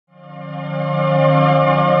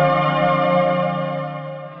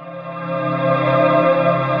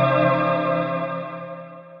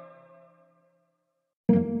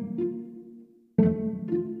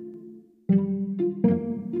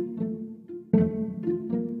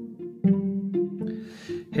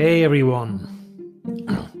Hey everyone,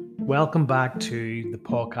 welcome back to the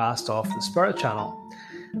podcast of the Spirit Channel.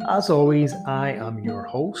 As always, I am your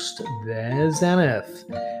host, the Zenith,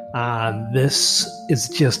 and this is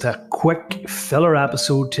just a quick filler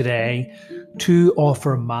episode today to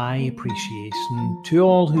offer my appreciation to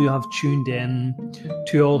all who have tuned in,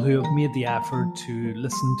 to all who have made the effort to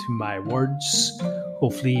listen to my words.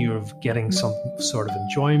 Hopefully you're getting some sort of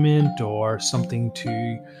enjoyment or something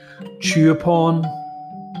to chew upon.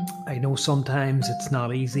 I know sometimes it's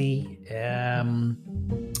not easy to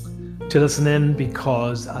listen in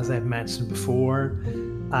because, as I've mentioned before,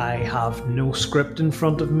 I have no script in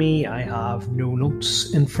front of me. I have no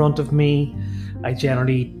notes in front of me. I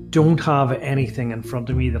generally don't have anything in front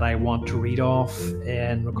of me that I want to read off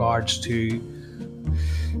in regards to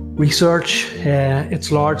research.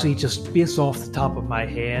 It's largely just based off the top of my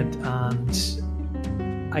head,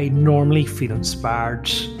 and I normally feel inspired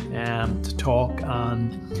to talk,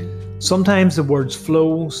 and sometimes the words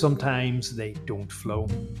flow, sometimes they don't flow.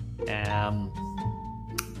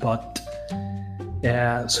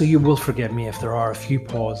 So you will forgive me if there are a few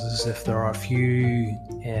pauses, if there are a few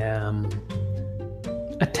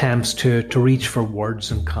attempts to reach for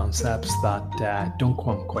words and concepts that don't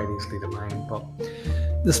come quite easily to mind. But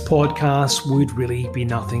this podcast would really be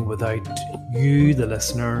nothing without you, the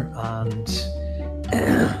listener, and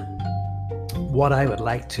what I would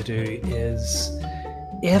like to do is,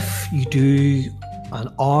 if you do and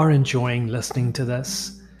are enjoying listening to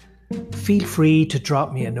this, feel free to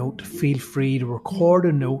drop me a note, feel free to record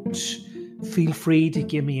a note, feel free to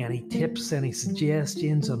give me any tips, any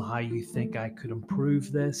suggestions on how you think I could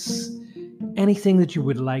improve this, anything that you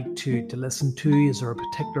would like to listen to. Is there a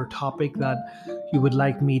particular topic that you would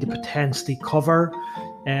like me to potentially cover?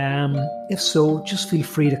 If so, just feel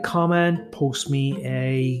free to comment, post me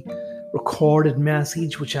a recorded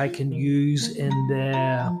message which I can use in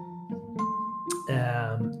the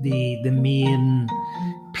main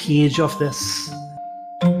page of this.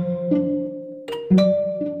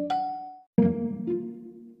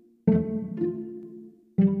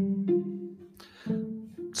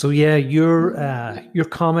 So yeah, your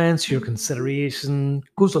comments, your consideration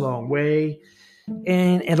goes a long way,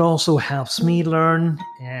 and it also helps me learn,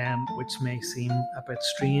 which may seem a bit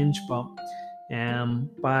strange, but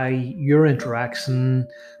by your interaction,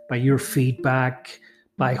 by your feedback,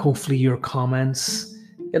 by hopefully your comments,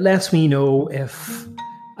 it lets me know if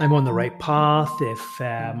I'm on the right path, if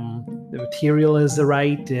the material is the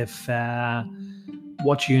right, if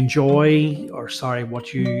what you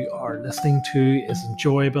are listening to is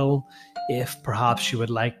enjoyable, if perhaps you would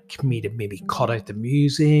like me to maybe cut out the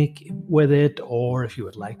music with it, or if you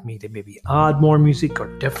would like me to maybe add more music or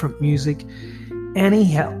different music. Any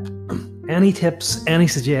help, any tips, any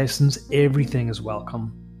suggestions, everything is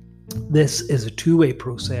welcome. This is a two-way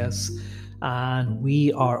process, and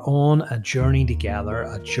we are on a journey together,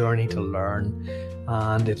 a journey to learn,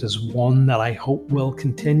 and it is one that I hope will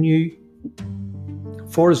continue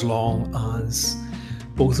for as long as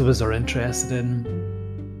both of us are interested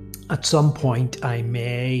in. At some point, I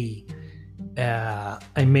may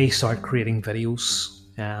start creating videos.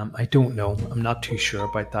 I don't know. I'm not too sure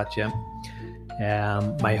about that yet.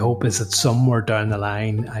 My hope is that somewhere down the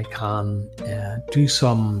line I can do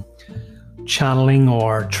some channeling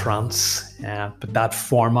or trance, but that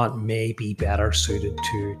format may be better suited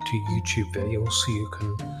to YouTube videos, so you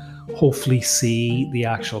can hopefully see the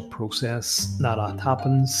actual process that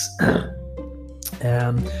happens.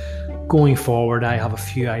 Going forward, I have a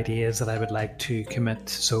few ideas that I would like to commit,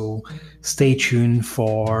 so stay tuned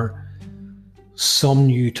for some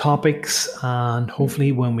new topics, and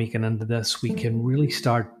hopefully when we get into this, we can really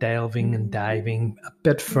start delving and diving a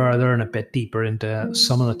bit further and a bit deeper into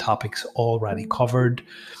some of the topics already covered,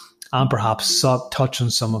 and perhaps touch on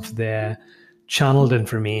some of the channeled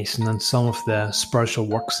information and some of the spiritual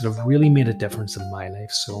works that have really made a difference in my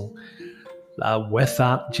life. So with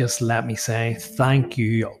that, just let me say thank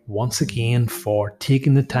you once again for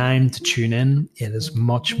taking the time to tune in. It is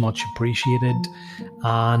much, much appreciated.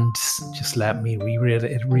 And just let me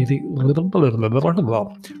reiterate to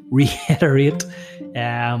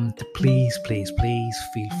please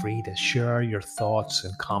feel free to share your thoughts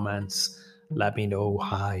and comments. Let me know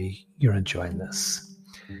how you're enjoying this.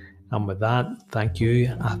 And with that, thank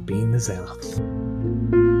you. I've been the Zenith.